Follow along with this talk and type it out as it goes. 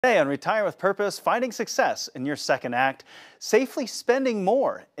Today on Retire with Purpose, finding success in your second act, safely spending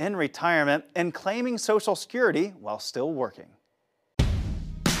more in retirement, and claiming Social Security while still working.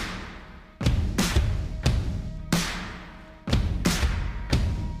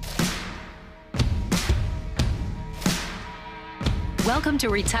 Welcome to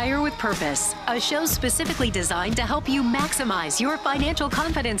Retire with Purpose, a show specifically designed to help you maximize your financial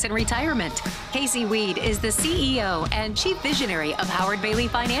confidence in retirement. Casey Weade is the CEO and Chief Visionary of Howard Bailey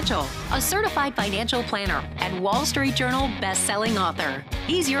Financial, a certified financial planner and Wall Street Journal best-selling author.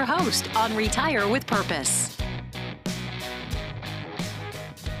 He's your host on Retire with Purpose.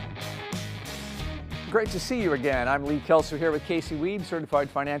 Great to see you again. I'm Lee Kelso here with Casey Weade, certified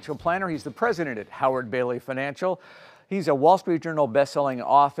financial planner. He's the president at Howard Bailey Financial. He's a Wall Street Journal best-selling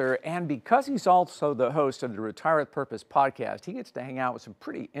author, and because he's also the host of the Retire with Purpose podcast, he gets to hang out with some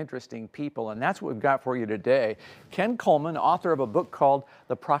pretty interesting people, and that's what we've got for you today. Ken Coleman, author of a book called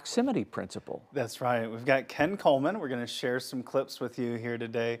The Proximity Principle. That's right. We've got Ken Coleman. We're going to share some clips with you here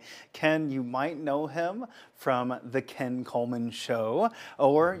today. Ken, you might know him from The Ken Coleman Show,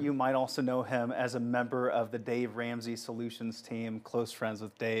 or you might also know him as a member of the Dave Ramsey Solutions team, close friends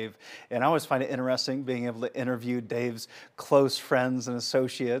with Dave. And I always find it interesting being able to interview Dave's close friends and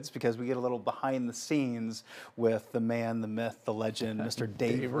associates because we get a little behind the scenes with the man, the myth, the legend, Mr.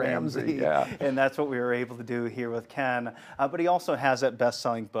 Dave Ramsey. Yeah. And that's what we were able to do here with Ken. But he also has that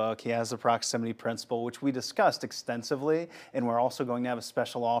best-selling book. He has the Proximity Principle, which we discussed extensively. And we're also going to have a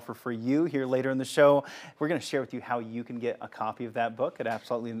special offer for you here later in the show. We're going to share with you how you can get a copy of that book at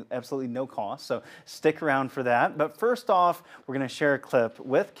absolutely no cost. So stick around for that. But first off, we're going to share a clip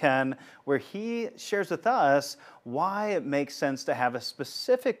with Ken where he shares with us why it makes sense to have a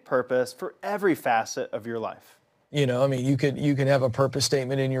specific purpose for every facet of your life. You know, I mean, you can have a purpose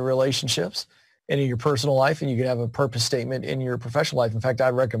statement in your relationships and in your personal life, and you can have a purpose statement in your professional life. In fact, I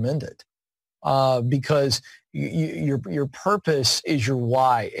recommend it because your purpose is your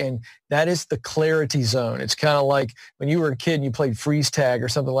why, and that is the clarity zone. It's kind of like when you were a kid and you played freeze tag or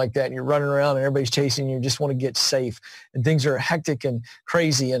something like that, and you're running around and everybody's chasing you, you just want to get safe, and things are hectic and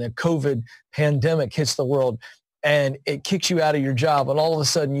crazy, and a COVID pandemic hits the world, and it kicks you out of your job, and all of a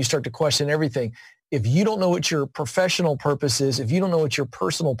sudden you start to question everything. If you don't know what your professional purpose is, if you don't know what your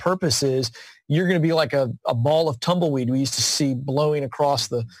personal purpose is, you're going to be like a ball of tumbleweed we used to see blowing across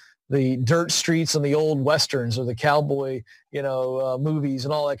the dirt streets and the old Westerns or the cowboy, movies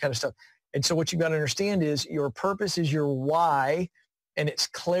and all that kind of stuff. And so what you got to understand is your purpose is your why, and it's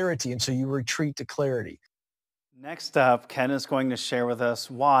clarity. And so you retreat to clarity. Next up, Ken is going to share with us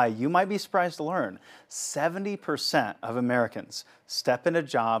why you might be surprised to learn 70% of Americans step into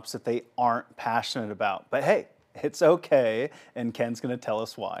jobs that they aren't passionate about. But hey, it's okay, and Ken's going to tell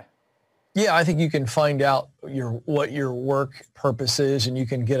us why. Yeah, I think you can find out what your work purpose is, and you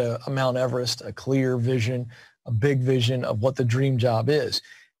can get a Mount Everest, a clear vision, a big vision of what the dream job is.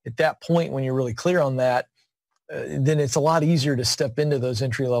 At that point, when you're really clear on that, then it's a lot easier to step into those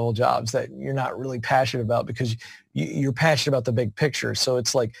entry-level jobs that you're not really passionate about because you're passionate about the big picture. So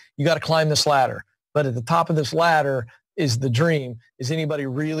it's like you got to climb this ladder, but at the top of this ladder is the dream. Is anybody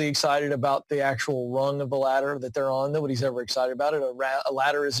really excited about the actual rung of the ladder that they're on? Nobody's ever excited about it. A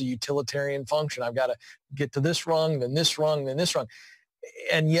ladder is a utilitarian function. I've got to get to this rung, then this rung, then this rung.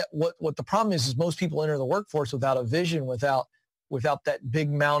 And yet what the problem is most people enter the workforce without a vision, without that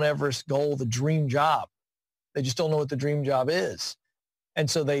big Mount Everest goal, the dream job. They just don't know what the dream job is. And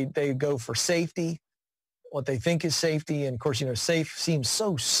so they go for safety, what they think is safety. And of course, safe seems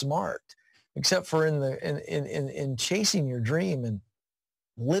so smart, except for in chasing your dream and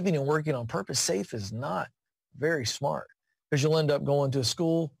living and working on purpose. Safe is not very smart because you'll end up going to a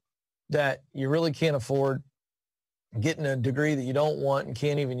school that you really can't afford, getting a degree that you don't want and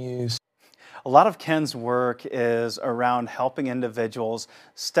can't even use. A lot of Ken's work is around helping individuals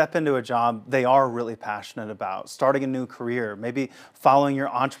step into a job they are really passionate about, starting a new career, maybe following your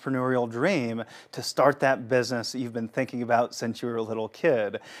entrepreneurial dream to start that business that you've been thinking about since you were a little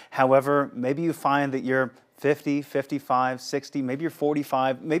kid. However, maybe you find that you're 50, 55, 60, maybe you're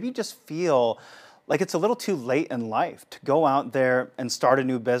 45, maybe you just feel like it's a little too late in life to go out there and start a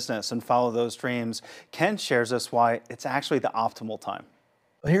new business and follow those dreams. Ken shares us why it's actually the optimal time.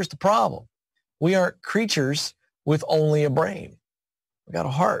 Well, here's the problem. We aren't creatures with only a brain. We got a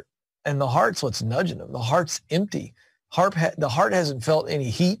heart, and the heart's what's nudging them. The heart's empty. The heart hasn't felt any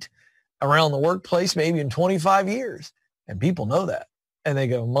heat around the workplace maybe in 25 years, and people know that. And they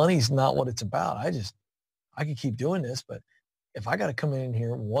go, money's not what it's about. I could keep doing this, but if I got to come in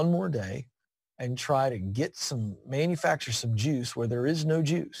here one more day and try to manufacture some juice where there is no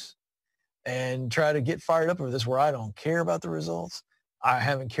juice, and try to get fired up over this where I don't care about the results, I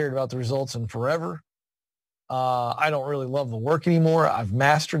haven't cared about the results in forever. I don't really love the work anymore. I've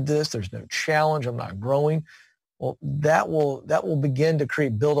mastered this. There's no challenge. I'm not growing. Well, that will begin to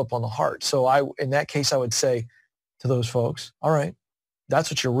create buildup on the heart. So in that case, I would say to those folks, all right,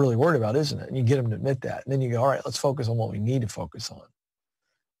 that's what you're really worried about, isn't it? And you get them to admit that. And then you go, all right, let's focus on what we need to focus on.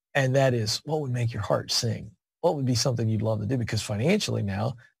 And that is, what would make your heart sing? What would be something you'd love to do? Because financially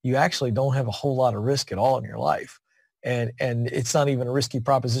now, you actually don't have a whole lot of risk at all in your life. And it's not even a risky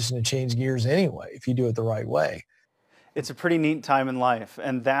proposition to change gears anyway, if you do it the right way. It's a pretty neat time in life,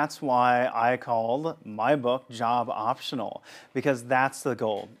 and that's why I called my book Job Optional, because that's the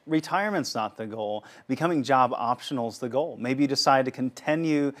goal. Retirement's not the goal. Becoming job optional is the goal. Maybe you decide to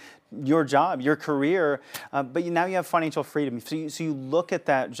continue your job, your career, but now you have financial freedom. So you look at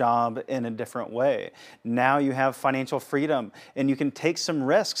that job in a different way. Now you have financial freedom, and you can take some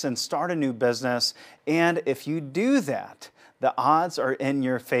risks and start a new business. And if you do that, the odds are in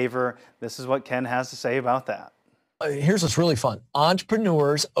your favor. This is what Ken has to say about that. Here's what's really fun.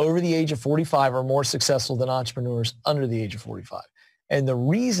 Entrepreneurs over the age of 45 are more successful than entrepreneurs under the age of 45. And the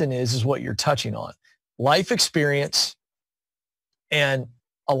reason is what you're touching on. Life experience and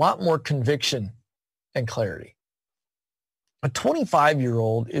a lot more conviction and clarity. A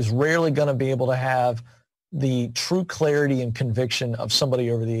 25-year-old is rarely going to be able to have the true clarity and conviction of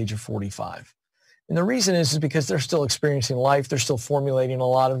somebody over the age of 45. And the reason is because they're still experiencing life. They're still formulating a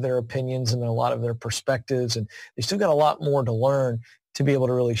lot of their opinions and a lot of their perspectives. And they still got a lot more to learn to be able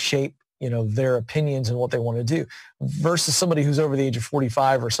to really shape, their opinions and what they want to do versus somebody who's over the age of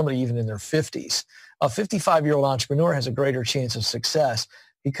 45 or somebody even in their 50s. A 55-year-old entrepreneur has a greater chance of success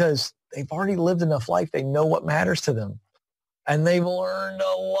because they've already lived enough life. They know what matters to them. And they've learned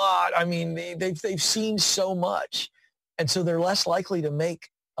a lot. I mean, they've seen so much. And so they're less likely to make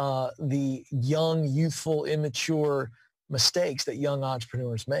the young, youthful, immature mistakes that young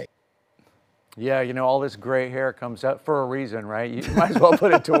entrepreneurs make. Yeah, all this gray hair comes up for a reason, right? You might as well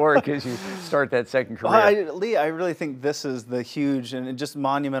put it to work as you start that second career. Well, Lee, I really think this is the huge and just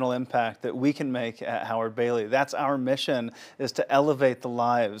monumental impact that we can make at Howard Bailey. That's our mission, is to elevate the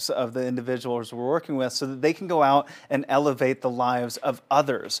lives of the individuals we're working with so that they can go out and elevate the lives of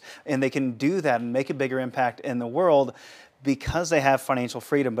others. And they can do that and make a bigger impact in the world because they have financial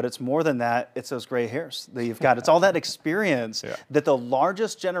freedom. But it's more than that. It's those gray hairs that you've got. It's all that experience that the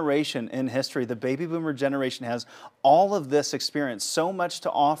largest generation in history, the baby boomer generation, has all of this experience, so much to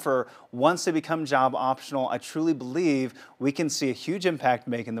offer. Once they become job optional, I truly believe we can see a huge impact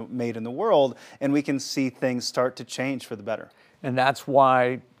made in the world, and we can see things start to change for the better. And that's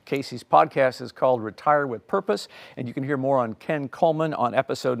why Casey's podcast is called Retire with Purpose, and you can hear more on Ken Coleman on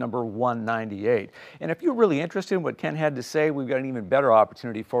episode number 198. And if you're really interested in what Ken had to say, we've got an even better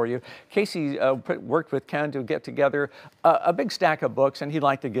opportunity for you. Casey worked with Ken to get together a big stack of books, and he'd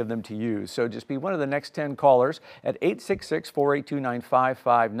like to give them to you. So just be one of the next 10 callers at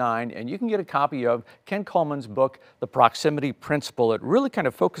 866-482-9559, and you can get a copy of Ken Coleman's book, The Proximity Principle. It really kind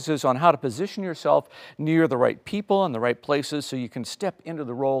of focuses on how to position yourself near the right people and the right places so you can step into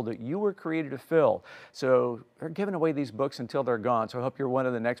the role that you were created to fill. So they're giving away these books until they're gone. So I hope you're one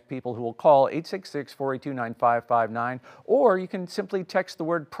of the next people who will call 866-482-9559, or you can simply text the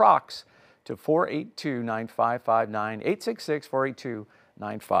word PROX to 482-9559,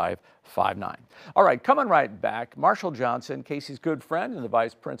 866-482-9559. All right, coming right back, Marshall Johnson, Casey's good friend and the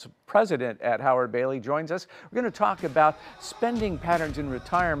vice president at Howard Bailey, joins us. We're going to talk about spending patterns in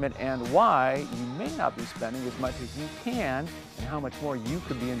retirement and why you may not be spending as much as you can and how much more you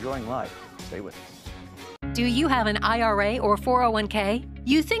could be enjoying life. Stay with us. Do you have an IRA or 401k?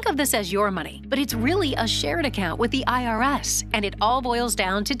 You think of this as your money, but it's really a shared account with the IRS, and it all boils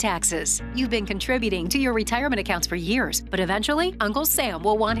down to taxes. You've been contributing to your retirement accounts for years, but eventually, Uncle Sam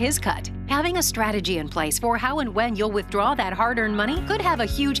will want his cut. Having a strategy in place for how and when you'll withdraw that hard-earned money could have a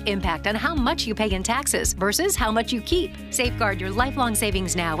huge impact on how much you pay in taxes versus how much you keep. Safeguard your lifelong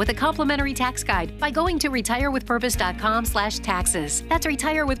savings now with a complimentary tax guide by going to retirewithpurpose.com/taxes. That's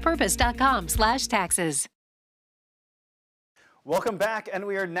retirewithpurpose.com/taxes. Welcome back, and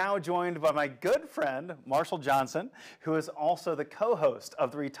we are now joined by my good friend, Marshall Johnson, who is also the co-host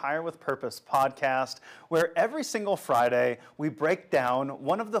of the Retire with Purpose podcast, where every single Friday we break down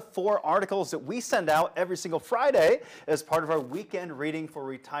one of the 4 articles that we send out every single Friday as part of our Weekend Reading for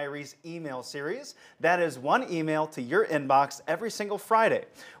Retirees email series. That is one email to your inbox every single Friday,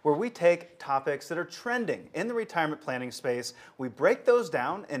 where we take topics that are trending in the retirement planning space. We break those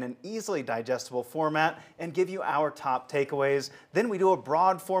down in an easily digestible format and give you our top takeaways. Then we do a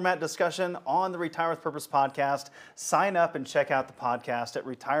broad format discussion on the Retire with Purpose podcast. Sign up and check out the podcast at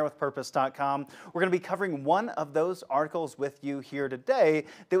retirewithpurpose.com. We're going to be covering one of those articles with you here today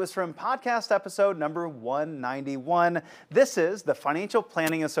that was from podcast episode number 191. This is the Financial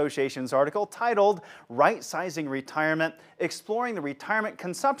Planning Association's article titled Right-Sizing Retirement, Exploring the Retirement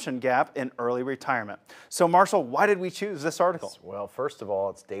Consumption Gap in Early Retirement. So Marshall, why did we choose this article? Well, first of all,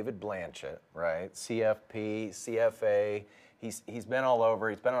 it's David Blanchett, right? CFP, CFA. He's been all over.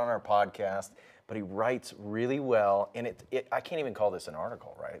 He's been on our podcast, but he writes really well. And I can't even call this an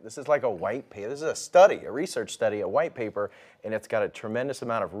article, right? This is like a white paper. This is a study, a research study, a white paper, and it's got a tremendous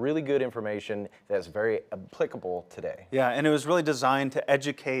amount of really good information that's very applicable today. Yeah, and it was really designed to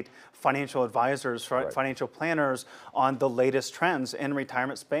educate financial advisors, financial planners on the latest trends in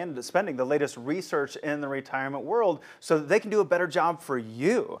retirement spending, the latest research in the retirement world, so that they can do a better job for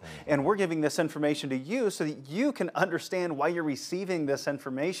you. And we're giving this information to you so that you can understand why you're receiving this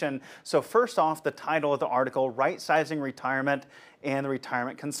information. So first off, the title of the article, Right-Sizing Retirement and the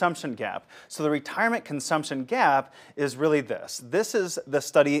Retirement Consumption Gap. So the retirement consumption gap is really this. This is the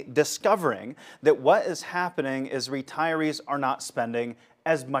study discovering that what is happening is retirees are not spending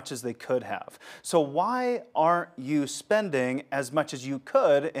as much as they could have. So why aren't you spending as much as you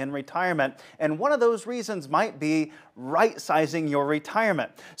could in retirement? And one of those reasons might be right-sizing your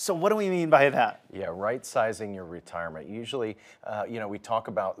retirement. So what do we mean by that? Yeah, right-sizing your retirement. Usually, we talk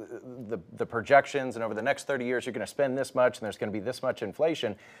about the projections, and over the next 30 years, you're going to spend this much, and there's going to be this much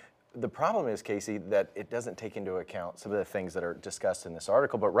inflation. The problem is, Casey, that it doesn't take into account some of the things that are discussed in this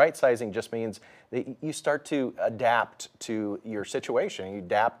article, but right-sizing just means that you start to adapt to your situation, you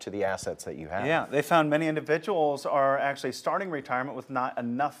adapt to the assets that you have. Yeah, they found many individuals are actually starting retirement with not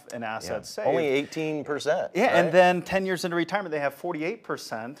enough in assets saved. Only 18%. Yeah, right? and then 10 years into retirement, they have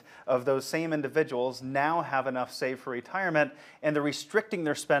 48% of those same individuals now have enough saved for retirement, and they're restricting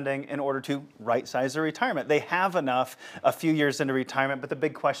their spending in order to right-size their retirement. They have enough a few years into retirement, but the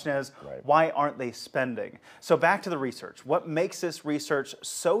big question is, why aren't they spending? So back to the research. What makes this research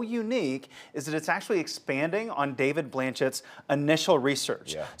so unique is that it's actually expanding on David Blanchett's initial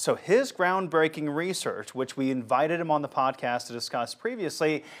research. Yeah. So his groundbreaking research, which we invited him on the podcast to discuss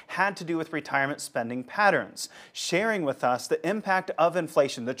previously, had to do with retirement spending patterns, sharing with us the impact of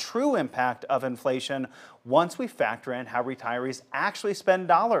inflation, the true impact of inflation, once we factor in how retirees actually spend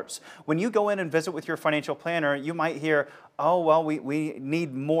dollars. When you go in and visit with your financial planner, you might hear, oh, well, we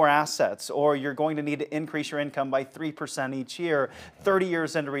need more assets, or you're going to need to increase your income by 3% each year. 30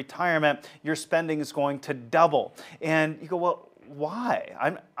 years into retirement, your spending is going to double. And you go, well, why?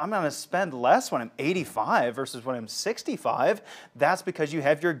 I'm going to spend less when I'm 85 versus when I'm 65. That's because you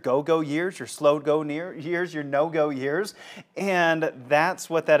have your go-go years, your slow-go years, your no-go years. And that's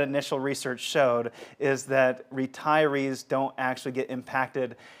what that initial research showed, is that retirees don't actually get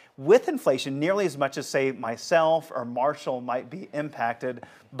impacted with inflation nearly as much as, say, myself or Marshall might be impacted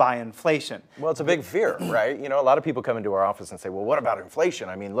by inflation. Well, it's a big fear, right? You know, a lot of people come into our office and say, well, what about inflation?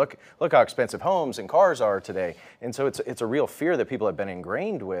 I mean, look how expensive homes and cars are today. And so it's a real fear that people have been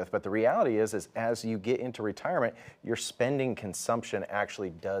ingrained with. But the reality is as you get into retirement, your spending consumption actually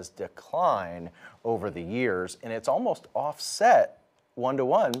does decline over the years, and it's almost offset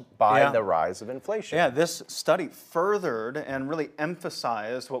one-to-one by the rise of inflation. Yeah, this study furthered and really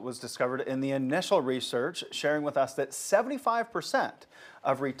emphasized what was discovered in the initial research, sharing with us that 75%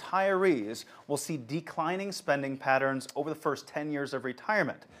 of retirees will see declining spending patterns over the first 10 years of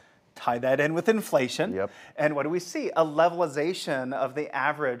retirement. Tie that in with inflation. Yep. And what do we see? A levelization of the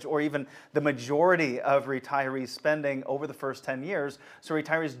average or even the majority of retirees spending over the first 10 years. So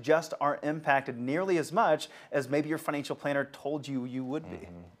retirees just aren't impacted nearly as much as maybe your financial planner told you you would be.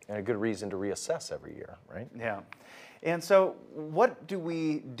 And a good reason to reassess every year, right? Yeah. And so what do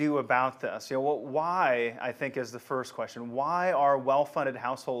we do about this? You know, why, I think, is the first question. Why are well-funded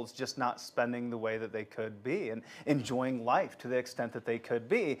households just not spending the way that they could be and enjoying life to the extent that they could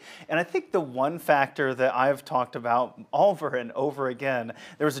be? And I think the one factor that I've talked about over and over again,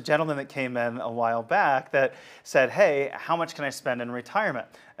 there was a gentleman that came in a while back that said, hey, how much can I spend in retirement?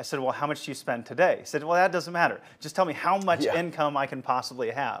 I said, well, how much do you spend today? He said, well, that doesn't matter. Just tell me how much income I can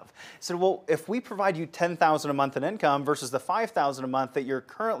possibly have. I said, well, if we provide you $10,000 a month in income versus the $5,000 a month that you're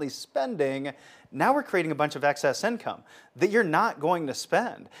currently spending, Now we're creating a bunch of excess income that you're not going to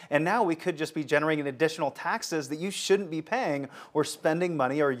spend. And now we could just be generating additional taxes that you shouldn't be paying, or spending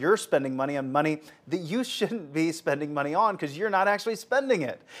money, or you're spending money on money that you shouldn't be spending money on because you're not actually spending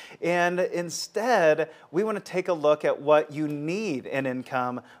it. And instead, we want to take a look at what you need in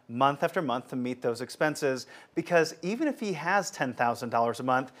income month after month to meet those expenses, because even if he has $10,000 a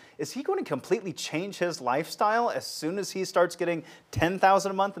month, is he going to completely change his lifestyle as soon as he starts getting $10,000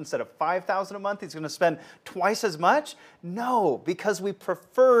 a month instead of $5,000 a month? He's going to spend twice as much? No, because we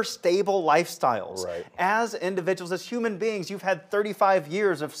prefer stable lifestyles. Right. As individuals, as human beings, you've had 35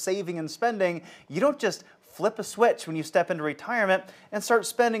 years of saving and spending. You don't just flip a switch when you step into retirement and start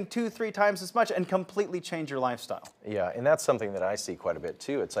spending 2-3 times as much and completely change your lifestyle. Yeah, and that's something that I see quite a bit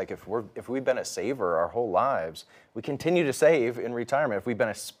too. It's like if we've been a saver our whole lives, we continue to save in retirement. If we've been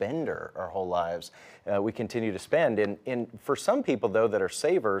a spender our whole lives, we continue to spend. And for some people though that are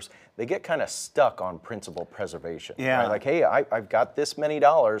savers, they get kind of stuck on principal preservation. Yeah. Right? Like, hey, I've got this many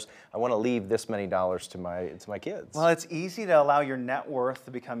dollars. I want to leave this many dollars to my kids. Well, it's easy to allow your net worth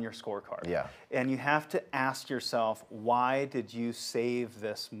to become your scorecard. Yeah. And you have to ask yourself, why did you save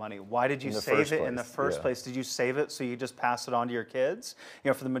this money? Why did you save it in the first place? Did you save it so you just pass it on to your kids? You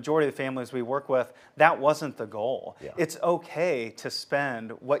know, for the majority of the families we work with, that wasn't the goal. Yeah. It's okay to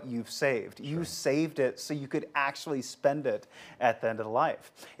spend what you've saved. You saved it so you could actually spend it at the end of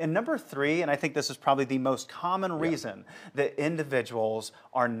life. And number 3, and I think this is probably the most common reason that individuals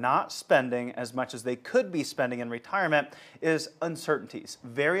are not spending as much as they could be spending in retirement, is uncertainties.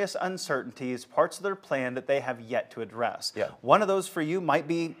 Various uncertainties, parts of their plan that they have yet to address. Yeah. One of those for you might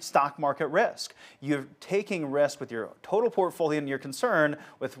be stock market risk. You're taking risk with your total portfolio, and you're concerned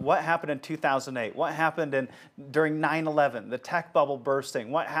with what happened in 2008, what happened during 9/11, the tech bubble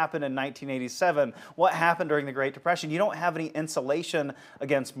bursting, what happened in 1987, what happened during the Great Depression. You don't have any insulation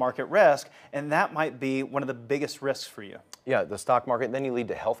against market risk, and that might be one of the biggest risks for you. Yeah, the stock market, then you lead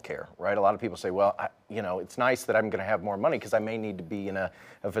to healthcare, right? A lot of people say, well, it's nice that I'm going to have more money because I may need to be in a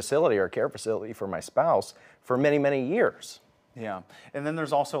facility or a care facility for my spouse for many, many years. Yeah, and then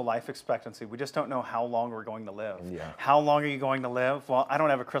there's also life expectancy. We just don't know how long we're going to live. Yeah. How long are you going to live? Well, I don't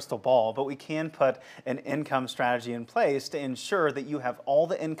have a crystal ball, but we can put an income strategy in place to ensure that you have all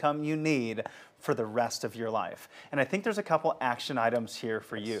the income you need for the rest of your life. And I think there's a couple action items here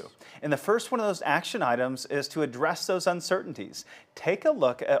for you. And the first one of those action items is to address those uncertainties. Take a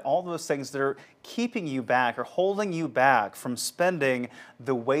look at all those things that are keeping you back or holding you back from spending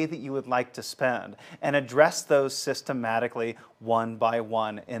the way that you would like to spend, and address those systematically one by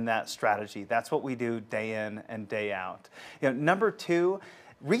one in that strategy. That's what we do day in and day out. Number 2,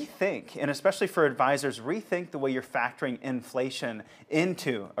 rethink, and especially for advisors, rethink the way you're factoring inflation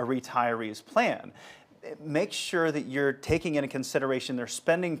into a retiree's plan. Make sure that you're taking into consideration their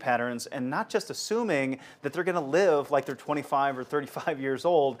spending patterns and not just assuming that they're going to live like they're 25 or 35 years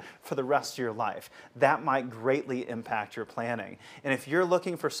old for the rest of your life. That might greatly impact your planning. And if you're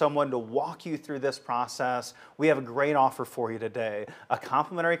looking for someone to walk you through this process, we have a great offer for you today, a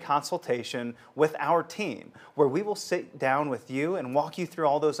complimentary consultation with our team, where we will sit down with you and walk you through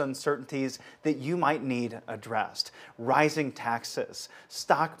all those uncertainties that you might need addressed. Rising taxes,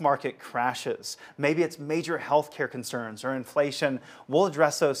 stock market crashes, maybe it's major healthcare concerns or inflation. We'll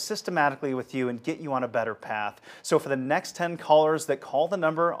address those systematically with you and get you on a better path. So for the next 10 callers that call the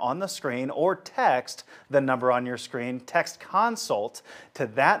number on the screen or text the number on your screen, text consult to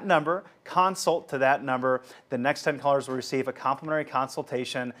that number, consult to that number. The next 10 callers will receive a complimentary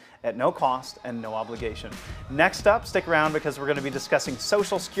consultation at no cost and no obligation. Next up, stick around because we're going to be discussing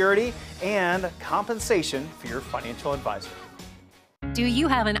Social Security and compensation for your financial advisor. Do you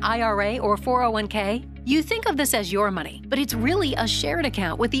have an IRA or 401k? You think of this as your money, but it's really a shared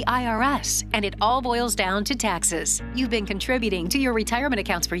account with the IRS, and it all boils down to taxes. You've been contributing to your retirement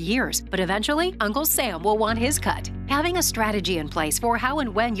accounts for years, but eventually, Uncle Sam will want his cut. Having a strategy in place for how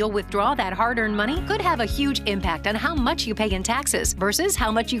and when you'll withdraw that hard-earned money could have a huge impact on how much you pay in taxes versus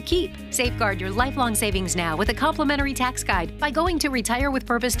how much you keep. Safeguard your lifelong savings now with a complimentary tax guide by going to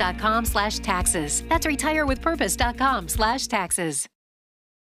retirewithpurpose.com/taxes. That's retirewithpurpose.com/taxes.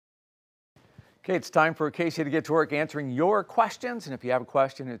 Okay, it's time for Casey to get to work answering your questions. And if you have a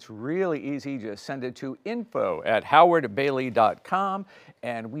question, it's really easy. Just send it to info@howardbailey.com,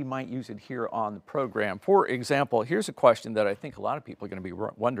 and we might use it here on the program. For example, here's a question that I think a lot of people are going to be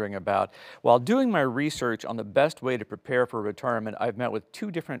wondering about. While doing my research on the best way to prepare for retirement, I've met with 2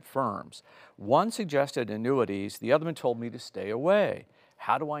 different firms. One suggested annuities, the other one told me to stay away.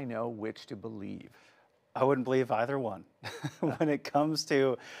 How do I know which to believe? I wouldn't believe either one. When it comes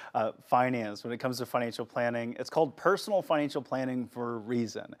to finance, when it comes to financial planning, it's called personal financial planning for a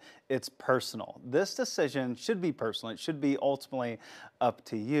reason. It's personal. This decision should be personal. It should be ultimately up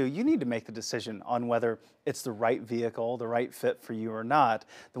to you. You need to make the decision on whether it's the right vehicle, the right fit for you or not.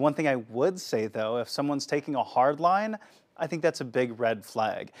 The one thing I would say though, if someone's taking a hard line, I think that's a big red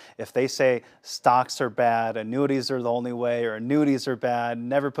flag. If they say stocks are bad, annuities are the only way, or annuities are bad,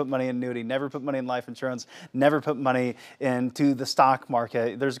 never put money in annuity, never put money in life insurance, never put money into the stock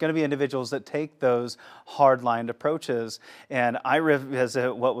market, there's going to be individuals that take those hard-lined approaches. And I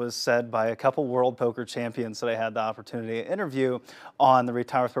revisit what was said by a couple world poker champions that I had the opportunity to interview on the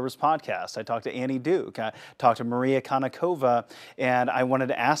Retire with Purpose podcast. I talked to Annie Duke, I talked to Maria Konnikova, and I wanted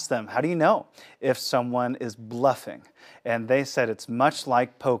to ask them, how do you know if someone is bluffing? And they said it's much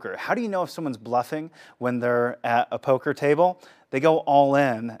like poker. How do you know if someone's bluffing when they're at a poker table? They go all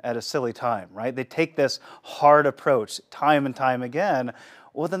in at a silly time, right? They take this hard approach time and time again.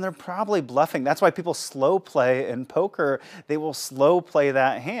 Well, then they're probably bluffing. That's why people slow play in poker. They will slow play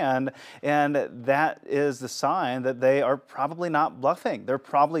that hand, and that is the sign that they are probably not bluffing. They're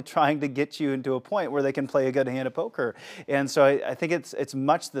probably trying to get you into a point where they can play a good hand of poker. And so I think it's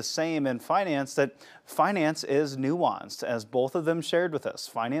much the same in finance, that finance is nuanced, as both of them shared with us.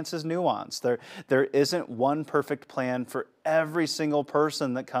 Finance is nuanced. There isn't one perfect plan for every single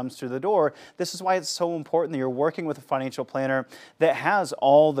person that comes through the door. This is why it's so important that you're working with a financial planner that has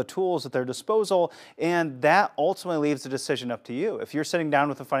all the tools at their disposal, and that ultimately leaves the decision up to you. If you're sitting down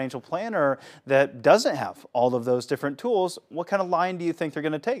with a financial planner that doesn't have all of those different tools, what kind of line do you think they're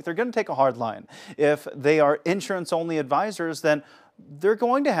going to take? They're going to take a hard line. If they are insurance-only advisors, then they're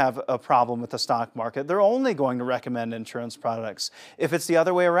going to have a problem with the stock market. They're only going to recommend insurance products. If it's the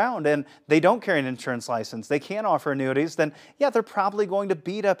other way around and they don't carry an insurance license, they can't offer annuities, then yeah, they're probably going to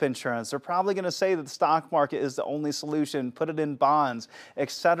beat up insurance. They're probably going to say that the stock market is the only solution, put it in bonds,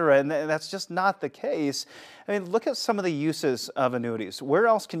 etc. And that's just not the case. I mean, look at some of the uses of annuities. Where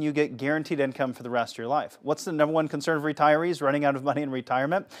else can you get guaranteed income for the rest of your life? What's the number one concern of retirees? Running out of money in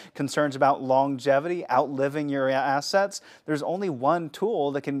retirement? Concerns about longevity, outliving your assets? There's only one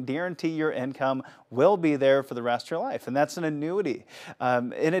tool that can guarantee your income will be there for the rest of your life, and that's an annuity.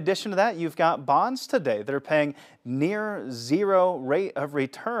 In addition to that, you've got bonds today that are paying near zero rate of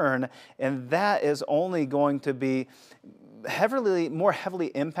return, and that is only going to be more heavily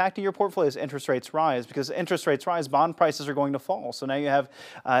impacting your portfolio as interest rates rise, because interest rates rise, bond prices are going to fall. So now you have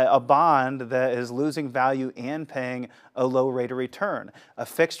a bond that is losing value and paying a low rate of return. A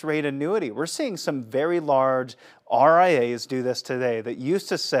fixed rate annuity. We're seeing some very large RIAs do this today that used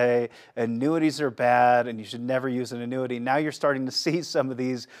to say annuities are bad and you should never use an annuity. Now you're starting to see some of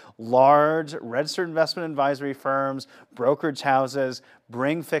these large registered investment advisory firms, brokerage houses,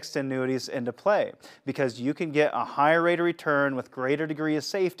 bring fixed annuities into play, because you can get a higher rate of return with greater degree of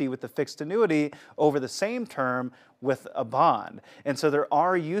safety with the fixed annuity over the same term with a bond. And so there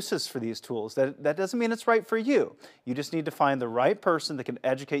are uses for these tools. That doesn't mean it's right for you. You just need to find the right person that can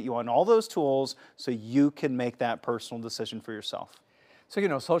educate you on all those tools so you can make that personal decision for yourself. So, you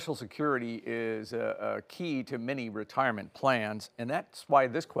know, Social Security is a key to many retirement plans, and that's why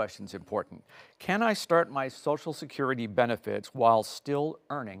this question is important. Can I start my Social Security benefits while still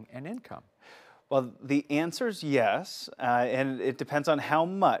earning an income? Well, the answer is yes, and it depends on how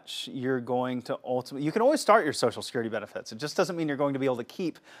much you're going to ultimately. You can always start your Social Security benefits. It just doesn't mean you're going to be able to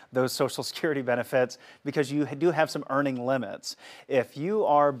keep those Social Security benefits, because you do have some earning limits. If you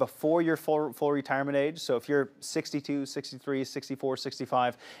are before your full retirement age, so if you're 62, 63, 64,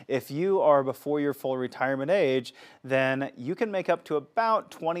 65, if you are before your full retirement age, then you can make up to about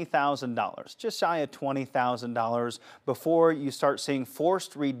 $20,000, just shy of $20,000, before you start seeing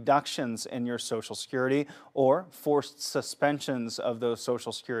forced reductions in your Social Security or forced suspensions of those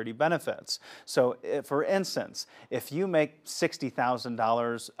Social Security benefits. So for instance, if you make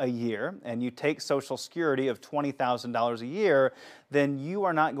 $60,000 a year and you take Social Security of $20,000 a year, then you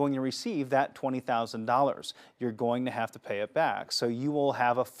are not going to receive that $20,000. You're going to have to pay it back. So you will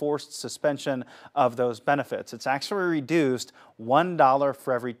have a forced suspension of those benefits. It's actually reduced $1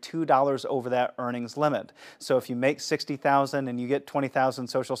 for every $2 over that earnings limit. So if you make $60,000 and you get $20,000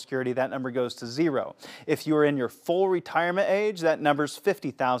 Social Security, that number goes to zero. If you're in your full retirement age, that number's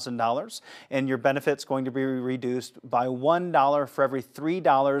 $50,000, and your benefit's going to be reduced by $1 for every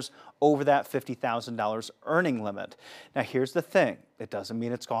 $3 over that $50,000 earning limit. Now here's the thing. It doesn't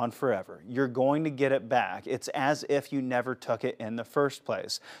mean it's gone forever. You're going to get it back. It's as if you never took it in the first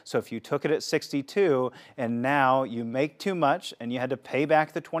place. So if you took it at 62 and now you make too much and you had to pay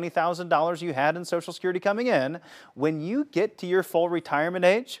back the $20,000 you had in Social Security coming in, when you get to your full retirement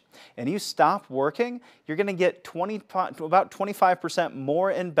age and you stop working, you're going to get about 25% more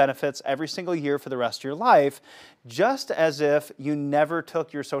in benefits every single year for the rest of your life, just as if you never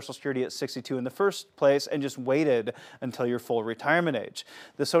took your Social Security at 62 in the first place and just waited until your full retirement age.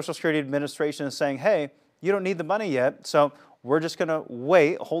 The Social Security Administration is saying, hey, you don't need the money yet, so we're just going to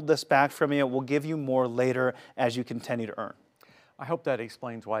wait, hold this back from you. We'll give you more later as you continue to earn. I hope that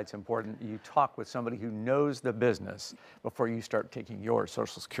explains why it's important you talk with somebody who knows the business before you start taking your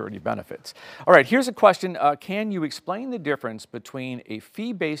Social Security benefits. All right, here's a question. Can you explain the difference between a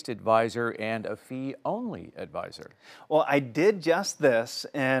fee-based advisor and a fee-only advisor? Well, I did just this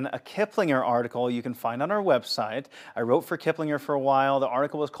in a Kiplinger article you can find on our website. I wrote for Kiplinger for a while. The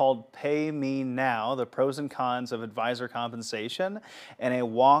article was called Pay Me Now, the Pros and Cons of Advisor Compensation, and I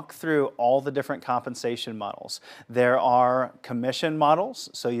walk through all the different compensation models. There are commission models.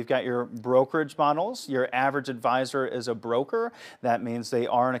 So you've got your brokerage models. Your average advisor is a broker. That means they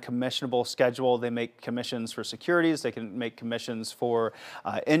are in a commissionable schedule. They make commissions for securities. They can make commissions for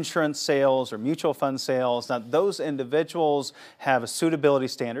insurance sales or mutual fund sales. Now, those individuals have a suitability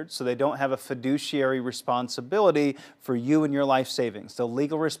standard, so they don't have a fiduciary responsibility for you and your life savings, the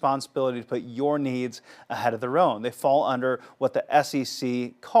legal responsibility to put your needs ahead of their own. They fall under what the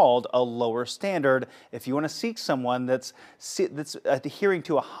SEC called a lower standard. If you want to seek someone that's adhering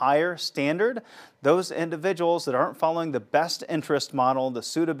to a higher standard, those individuals that aren't following the best interest model, the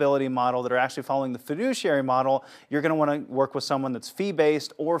suitability model, that are actually following the fiduciary model, you're going to want to work with someone that's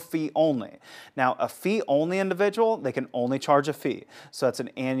fee-based or fee-only. Now, a fee-only individual, they can only charge a fee. So that's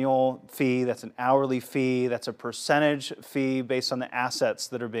an annual fee, that's an hourly fee, that's a percentage fee based on the assets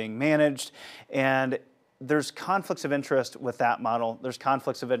that are being managed. And there's conflicts of interest with that model. There's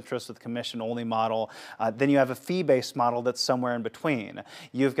conflicts of interest with commission-only model. Then you have a fee-based model that's somewhere in between.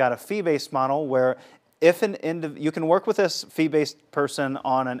 You've got a fee-based model where if you can work with this fee-based person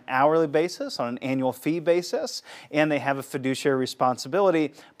on an hourly basis, on an annual fee basis, and they have a fiduciary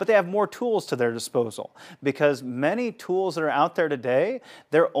responsibility, but they have more tools to their disposal. Because many tools that are out there today,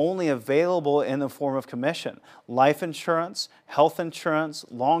 they're only available in the form of commission. Life insurance, health insurance,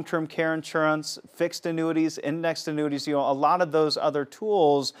 long-term care insurance, fixed annuities, indexed annuities, a lot of those other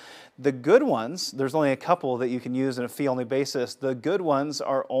tools. The good ones, there's only a couple that you can use on a fee-only basis. The good ones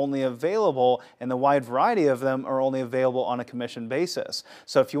are only available, and the wide variety of them are only available on a commission basis.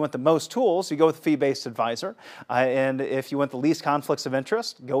 So if you want the most tools, you go with a fee-based advisor. And if you want the least conflicts of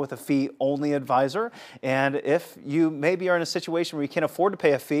interest, go with a fee-only advisor. And if you maybe are in a situation where you can't afford to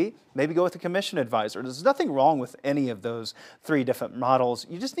pay a fee, maybe go with a commission advisor. There's nothing wrong with any of those three different models.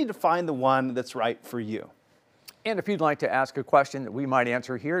 You just need to find the one that's right for you. And if you'd like to ask a question that we might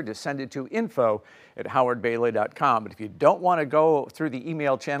answer here, just send it to info@howardbailey.com. But if you don't want to go through the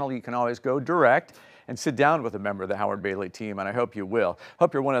email channel, you can always go direct and sit down with a member of the Howard Bailey team, and I hope you will.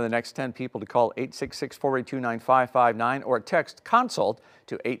 Hope you're one of the next 10 people to call 866-482-9559 or text CONSULT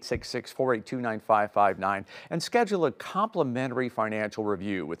to 866-482-9559 and schedule a complimentary financial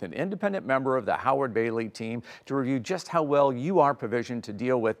review with an independent member of the Howard Bailey team to review just how well you are provisioned to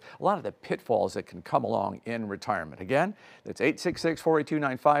deal with a lot of the pitfalls that can come along in retirement. Again, that's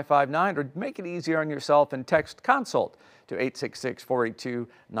 866-482-9559, or make it easier on yourself and text CONSULT to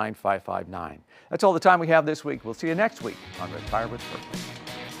 866-482-9559. That's all the time we have this week. We'll see you next week on Retire with Purpose.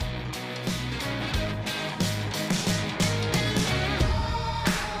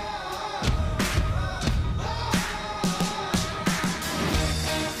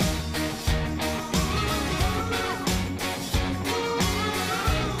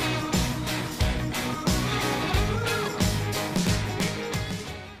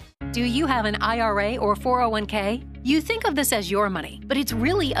 Do you have an IRA or 401k? You think of this as your money, but it's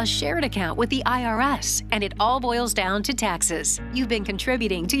really a shared account with the IRS, and it all boils down to taxes. You've been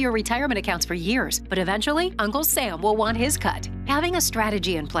contributing to your retirement accounts for years, but eventually, Uncle Sam will want his cut. Having a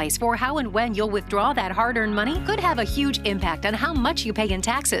strategy in place for how and when you'll withdraw that hard-earned money could have a huge impact on how much you pay in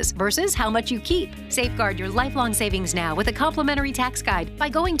taxes versus how much you keep. Safeguard your lifelong savings now with a complimentary tax guide by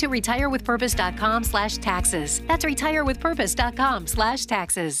going to retirewithpurpose.com/taxes. That's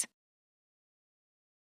retirewithpurpose.com/taxes.